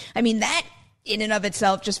choices. I mean, that in and of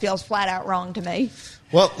itself just feels flat out wrong to me.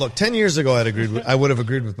 Well, look, 10 years ago I would have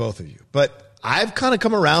agreed with both of you. But I've kind of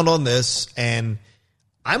come around on this, and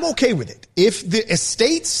I'm okay with it. If the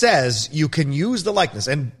estate says you can use the likeness,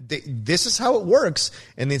 and this is how it works,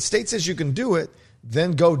 and the estate says you can do it,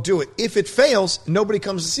 then go do it. If it fails, nobody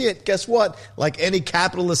comes to see it. Guess what? Like any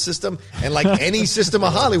capitalist system and like any system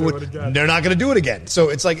of Hollywood, they're not going to do it again. So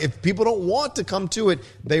it's like if people don't want to come to it,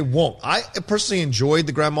 they won't. I personally enjoyed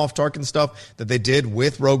the Grand Moff Tarkin stuff that they did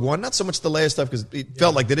with Rogue One. Not so much the Leia stuff because it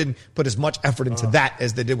felt like they didn't put as much effort into that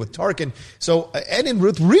as they did with Tarkin. So, and in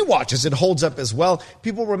Ruth rewatches, it holds up as well.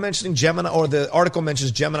 People were mentioning Gemini, or the article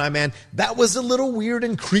mentions Gemini Man. That was a little weird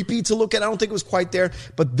and creepy to look at. I don't think it was quite there.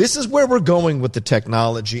 But this is where we're going with the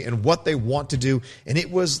technology and what they want to do. And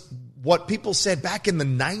it was what people said back in the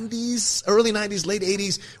 90s, early 90s, late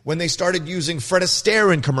 80s, when they started using Fred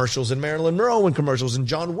Astaire in commercials and Marilyn Monroe in commercials and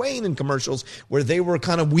John Wayne in commercials, where they were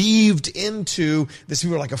kind of weaved into this.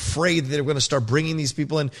 People were like afraid that they were going to start bringing these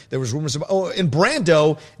people in. There was rumors about, and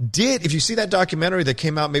Brando did, if you see that documentary that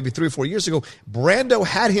came out maybe 3 or 4 years ago, Brando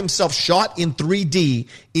had himself shot in 3D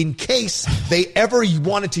in case they ever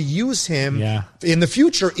wanted to use him in the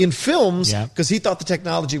future in films, because he thought the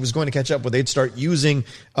technology was going to catch up where they'd start using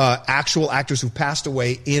actual actors who passed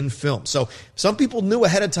away in film. So some people knew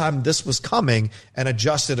ahead of time this was coming and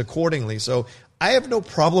adjusted accordingly. So I have no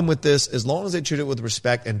problem with this as long as they treat it with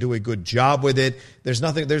respect and do a good job with it. There's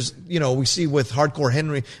nothing, we see with Hardcore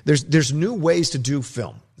Henry, there's new ways to do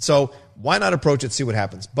film. So why not approach it, see what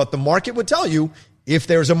happens? But the market would tell you if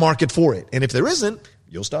there's a market for it. And if there isn't,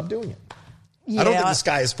 you'll stop doing it. I don't think the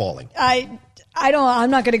sky is falling. I'm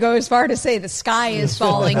not going to go as far to say the sky is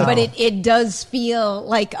falling, but it does feel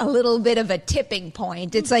like a little bit of a tipping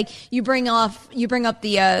point. It's like you bring up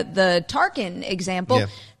the Tarkin example. Yeah.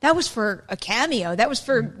 That was for a cameo. That was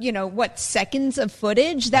for, seconds of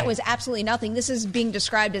footage. That was absolutely nothing. This is being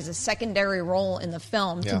described as a secondary role in the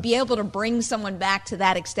film. Yeah. To be able to bring someone back to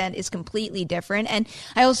that extent is completely different. And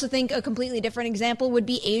I also think a completely different example would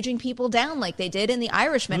be aging people down like they did in The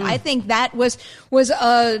Irishman. I think that was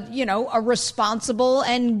a responsible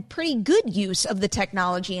and pretty good use of the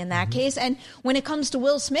technology in that case. And when it comes to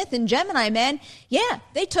Will Smith and Gemini Man,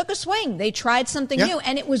 they took a swing. They tried something new,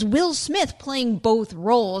 and it was Will Smith playing both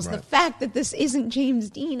roles. Right. The fact that this isn't James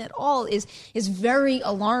Dean at all is very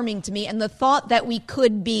alarming to me. And the thought that we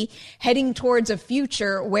could be heading towards a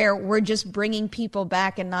future where we're just bringing people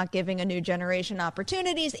back and not giving a new generation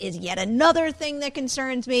opportunities is yet another thing that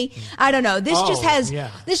concerns me. I don't know. This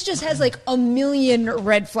just has like a million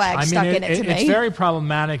red flags stuck in it to me. It's very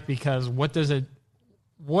problematic because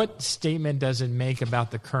what statement does it make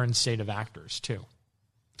about the current state of actors too?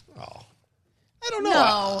 Oh. I don't know.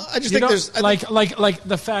 No. I just think there's like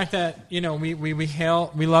the fact that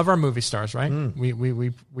we love our movie stars, right?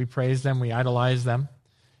 We praise them, we idolize them.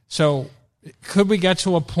 So could we get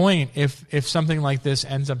to a point if something like this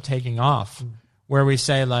ends up taking off, where we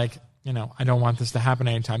say I don't want this to happen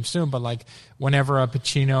anytime soon, but like whenever a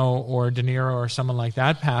Pacino or De Niro or someone like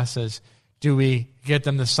that passes, do we get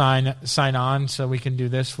them to sign on so we can do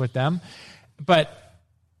this with them? But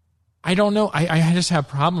I don't know. I just have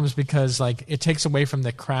problems because it takes away from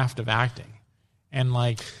the craft of acting. And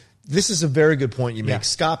this is a very good point you make,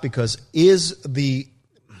 Scott, because is the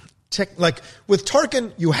with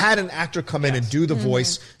Tarkin, you had an actor come in and do the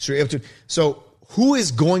voice. So you're able to, who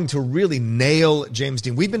is going to really nail James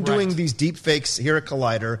Dean? We've been doing these deep fakes here at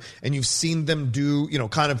Collider, and you've seen them do,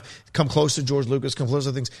 kind of come close to George Lucas, come close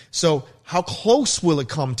to things. So how close will it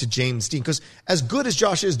come to James Dean? Because as good as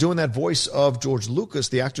Josh is doing that voice of George Lucas,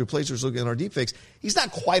 the actor who plays George Lucas in our deep fakes, he's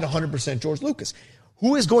not quite 100% George Lucas.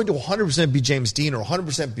 Who is going to 100% be James Dean or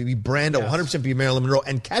 100% be Brando, 100% be Marilyn Monroe,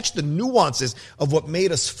 and catch the nuances of what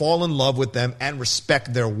made us fall in love with them and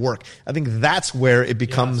respect their work? I think that's where it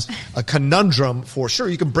becomes a conundrum for sure.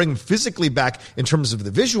 You can bring them physically back in terms of the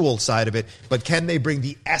visual side of it, but can they bring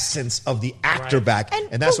the essence of the actor back?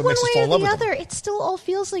 And that's what makes us fall in love with them. It still all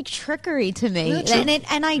feels like trickery to me. It's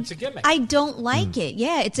a gimmick. I don't like it.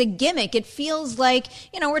 Yeah, it's a gimmick. It feels like,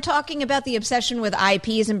 we're talking about the obsession with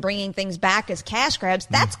IPs and bringing things back as cash grabs.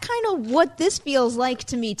 That's kind of what this feels like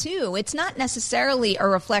to me, too. It's not necessarily a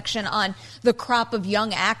reflection on the crop of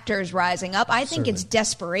young actors rising up. I think it's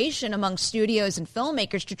desperation among studios and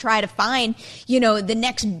filmmakers to try to find, the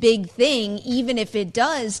next big thing, even if it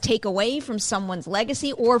does take away from someone's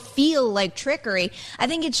legacy or feel like trickery. I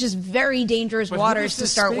think it's just very dangerous waters to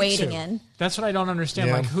start wading in. That's what I don't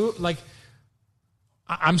understand.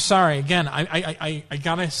 I'm sorry. Again, I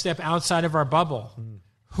got to step outside of our bubble.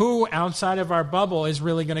 Who outside of our bubble is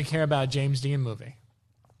really going to care about a James Dean movie?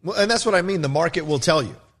 Well, and that's what I mean. The market will tell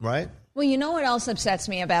you, right? Well, you know what else upsets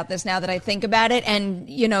me about this now that I think about it? And,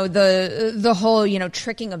 the whole,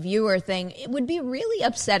 tricking a viewer thing. It would be really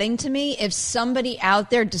upsetting to me if somebody out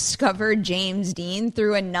there discovered James Dean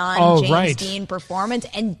through a non-James Dean performance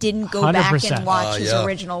and didn't go 100%. Back and watch his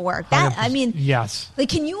original work. Yes.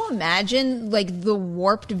 Can you imagine, the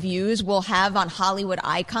warped views we'll have on Hollywood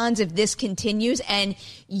icons if this continues and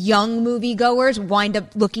young moviegoers wind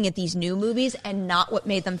up looking at these new movies and not what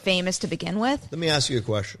made them famous to begin with? Let me ask you a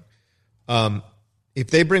question. If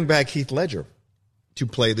they bring back Heath Ledger to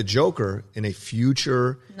play the Joker in a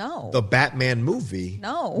future the Batman movie,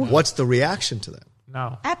 what's the reaction to that?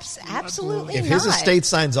 No. Absolutely if not. His estate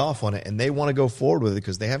signs off on it and they want to go forward with it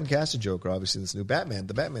because they haven't cast a Joker, obviously, in this new Batman,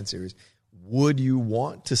 the Batman series, would you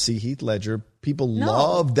want to see Heath Ledger? People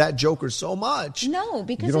love that Joker so much. No,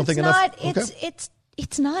 because you don't it's think not. Okay.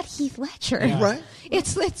 It's not Heath Ledger. Yeah. Right.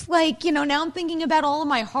 It's like, now I'm thinking about all of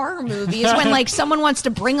my horror movies when someone wants to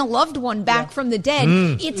bring a loved one back from the dead.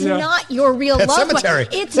 It's not your real Pet loved Cemetery.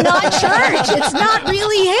 one. It's not Church. It's not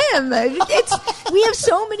really him. We have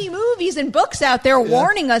so many movies and books out there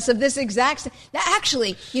warning us of this exact.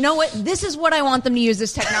 Actually, you know what? This is what I want them to use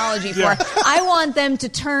this technology for. I want them to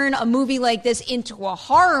turn a movie like this into a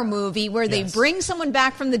horror movie where they bring someone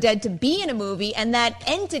back from the dead to be in a movie, and that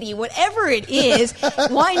entity, whatever it is,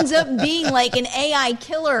 winds up being like an AI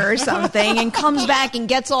killer or something and comes back and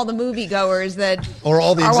gets all the moviegoers that or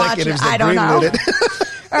all the executives that greenlit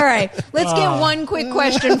it. All right, let's get one quick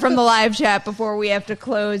question from the live chat before we have to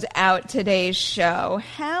close out today's show.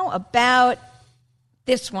 How about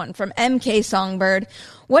this one from MK Songbird?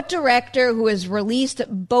 What director who has released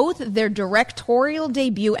both their directorial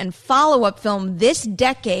debut and follow-up film this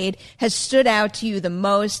decade has stood out to you the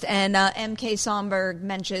most? And MK Songbird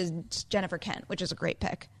mentions Jennifer Kent, which is a great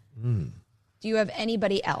pick. Do you have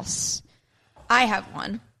anybody else? I have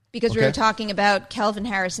one. because we were talking about Kelvin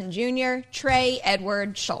Harrison Jr., Trey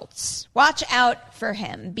Edward Schultz. Watch out for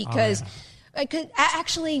him because I could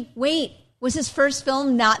actually wait. Was his first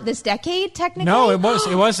film not this decade, technically? No, it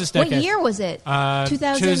was this decade. What year was it?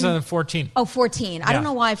 2014. Oh, 14. I don't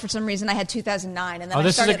know why, for some reason, I had 2009, and then I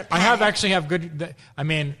started to panic. I actually have good...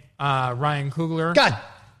 Ryan Coogler. God,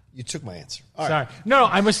 you took my answer. All Sorry. right. No,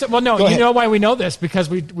 I was... Well, no, you know why we know this? Because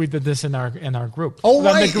we did this in our group. Oh,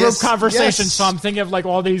 right. The group conversation, yes. So I'm thinking of like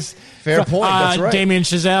all these... Fair point, that's right. Damien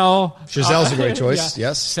Chazelle. Chazelle's a great choice,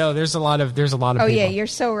 yes. So there's a lot of people. Oh, yeah, you're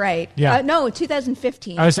so right. Yeah. No,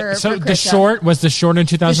 2015 so for the Krisha. short was the short in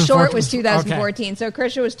 2014? The short was 2014. Okay. So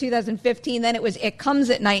Krisha was 2015. Then it was It Comes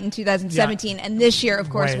at Night in 2017. Yeah. And this year, of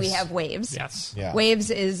course, we have Waves. Yes. Yeah.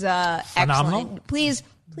 Waves is phenomenal. Excellent.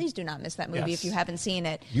 Please do not miss that movie if you haven't seen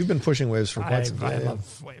it. You've been pushing Waves for quite some time. I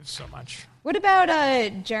love Waves so much. What about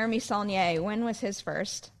Jeremy Saulnier? When was his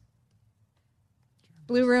first?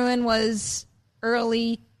 Blue Ruin was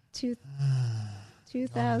early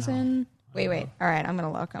 2000. Wait. All right, I'm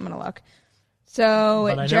going to look.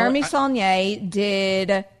 So Jeremy Saulnier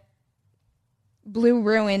did Blue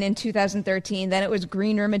Ruin in 2013. Then it was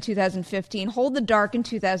Green Room in 2015. Hold the Dark in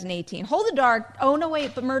 2018. Hold the Dark. Oh, no,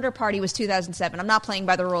 wait. But Murder Party was 2007. I'm not playing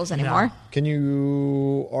by the rules anymore. No. Can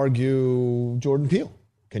you argue Jordan Peele?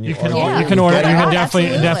 You can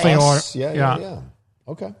definitely order. Yeah.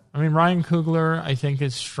 Okay. I mean, Ryan Coogler, I think,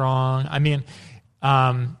 is strong. I mean,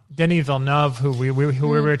 Denis Villeneuve, who we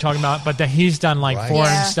were talking about, but he's done like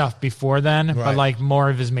foreign stuff before then, but like more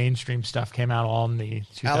of his mainstream stuff came out all in the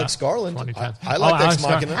 2010s. Alex Garland. I like Ex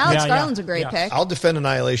Machina. Alex Garland's a great pick. I'll defend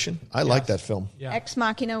Annihilation. I like that film. Yeah. Ex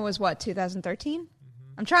Machina was what, 2013?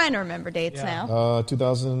 I'm trying to remember dates now.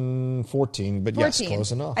 2014, but 14. Yes,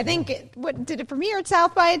 close enough. I think, did it premiere at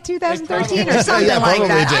South by 2013 or something like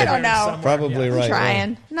that? Did. I don't know. Probably right. I'm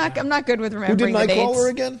trying. I'm not good with Who did remembering the dates.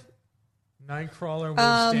 Nightcrawler again? Nightcrawler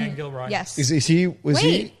was Dan Gilroy. Yes. Was he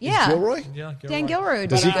Gilroy? Yeah, Dan Gilroy.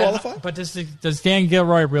 Does he qualify? But does Dan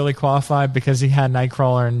Gilroy really qualify because he had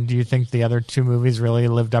Nightcrawler, and do you think the other two movies really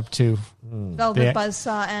lived up to Velvet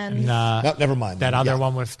Buzzsaw and... No, never mind. That other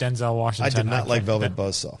one with Denzel Washington. I did not like Velvet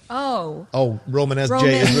Buzzsaw. Oh, Roman S. Roman,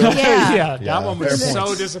 J. Israel. Yeah. That one was fair so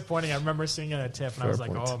points. disappointing. I remember seeing it at TIFF, and I was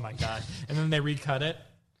like, oh my God. And then they recut it,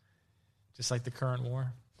 just like the current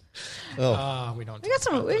war. We got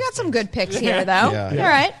some good picks here, though. Yeah. All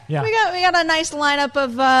right. Yeah. We got a nice lineup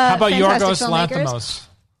of How about fantastic Yorgos filmmakers. Lanthimos?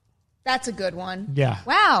 That's a good one. Yeah.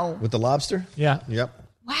 Wow. With the lobster? Yeah. Yep.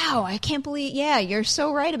 Wow, I can't believe. Yeah, you're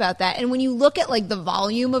so right about that. And when you look at like the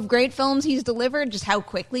volume of great films he's delivered, just how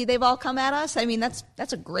quickly they've all come at us. I mean, that's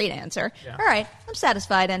a great answer. Yeah. All right, I'm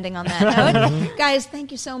satisfied ending on that note. Guys,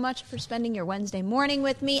 thank you so much for spending your Wednesday morning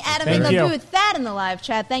with me. Adam in the booth, Thad in the live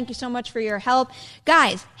chat. Thank you so much for your help.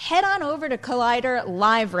 Guys, head on over to Collider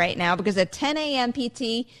Live right now because at 10 a.m.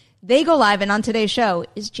 PT, they go live, and on today's show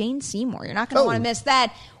is Jane Seymour. You're not going to want to miss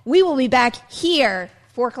that. We will be back here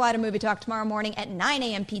for Collider Movie Talk tomorrow morning at 9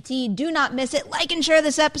 a.m. PT. Do not miss it. Like and share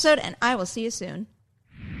this episode, and I will see you soon.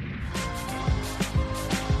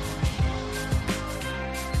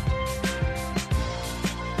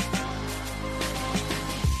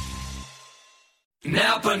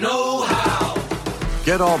 Napa know-how.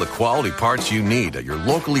 Get all the quality parts you need at your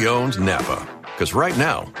locally owned Napa. Because right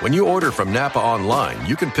now, when you order from Napa online,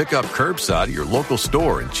 you can pick up curbside at your local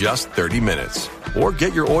store in just 30 minutes. Or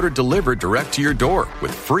get your order delivered direct to your door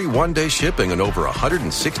with free one-day shipping on over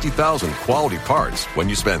 160,000 quality parts when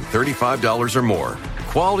you spend $35 or more.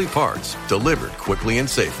 Quality parts delivered quickly and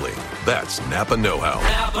safely. That's Napa know-how.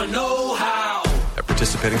 Napa know-how. At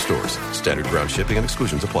participating stores, standard ground shipping and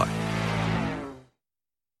exclusions apply.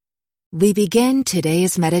 We begin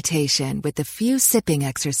today's meditation with a few sipping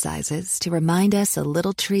exercises to remind us a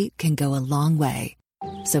little treat can go a long way.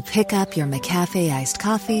 So pick up your McCafe iced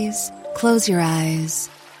coffees, close your eyes,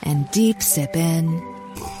 and deep sip in.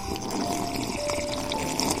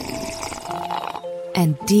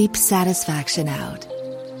 And deep satisfaction out.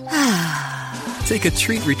 Take a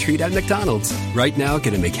treat retreat at McDonald's. Right now,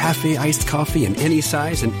 get a McCafe iced coffee in any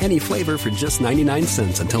size and any flavor for just 99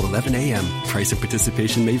 cents until 11 a.m. Price of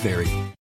participation may vary.